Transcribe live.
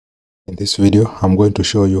In this video, I'm going to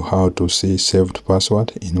show you how to see saved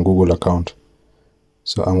password in Google account.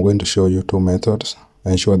 So I'm going to show you two methods.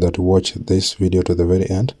 Ensure that you watch this video to the very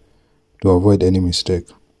end to avoid any mistake.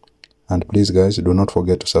 And please guys, do not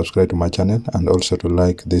forget to subscribe to my channel and also to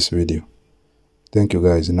like this video. Thank you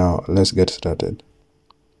guys. Now let's get started.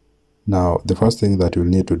 Now the first thing that you'll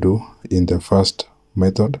need to do in the first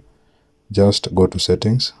method, just go to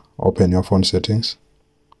settings, open your phone settings.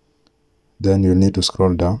 Then you'll need to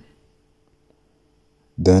scroll down.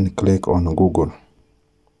 Then click on Google.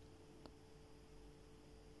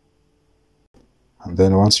 And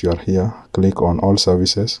then once you are here, click on all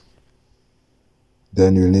services.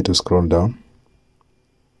 Then you'll need to scroll down.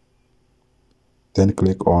 Then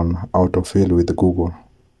click on autofill with Google.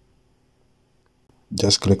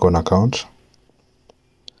 Just click on account.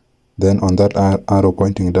 Then on that arrow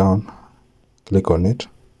pointing down, click on it.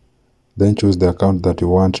 Then choose the account that you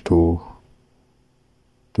want to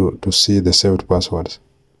see the saved passwords.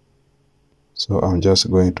 So I'm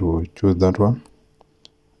just going to choose that one.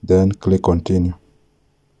 Then click continue.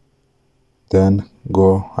 Then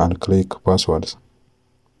go and click passwords.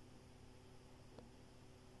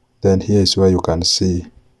 Then here is where you can see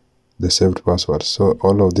the saved passwords. So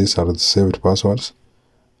all of these are the saved passwords.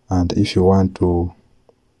 And if you want to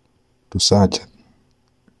search,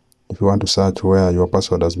 where your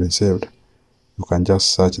password has been saved, you can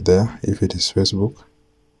just search there. If it is Facebook,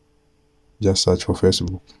 just search for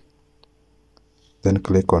Facebook. Then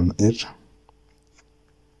click on it.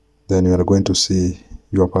 Then you are going to see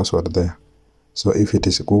your password there. So if it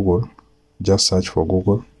is Google, just search for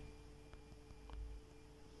Google.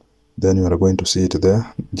 Then you are going to see it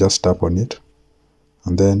there. Just tap on it.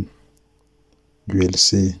 And then you will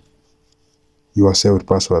see your saved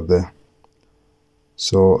password there.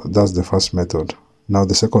 So that's the first method. Now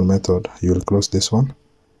the second method, you will close this one.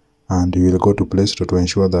 And you will go to Play Store to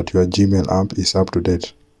ensure that your Gmail app is up to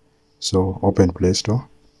date. So open Play Store.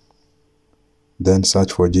 Then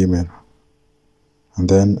search for Gmail. And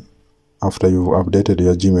then after you've updated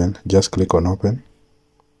your Gmail, just click on open.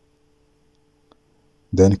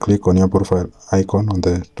 Then click on your profile icon on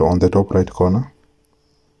the top right corner.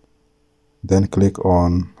 Then click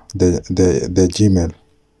on the Gmail,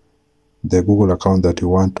 the Google account that you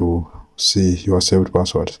want to see your saved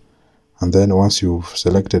passwords. And then once you've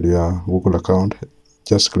selected your Google account,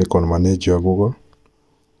 just click on manage your Google.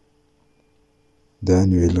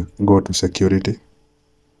 Then you will go to security.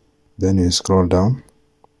 Then you scroll down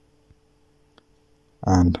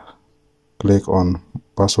and click on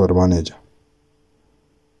password manager.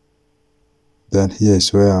 Then here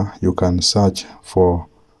is where you can search for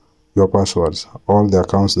your passwords. All the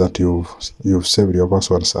accounts that you've saved your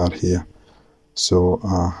passwords are here. So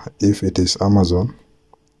if it is Amazon,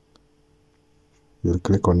 you'll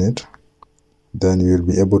click on it. Then you'll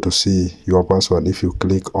be able to see your password if you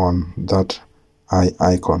click on that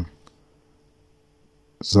icon.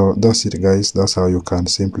 So that's it guys. That's how you can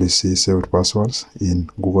simply see saved passwords in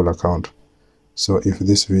Google account. So if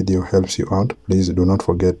this video helps you out, please do not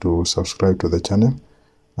forget to subscribe to the channel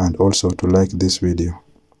and also to like this video.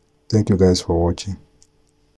 Thank you guys for watching.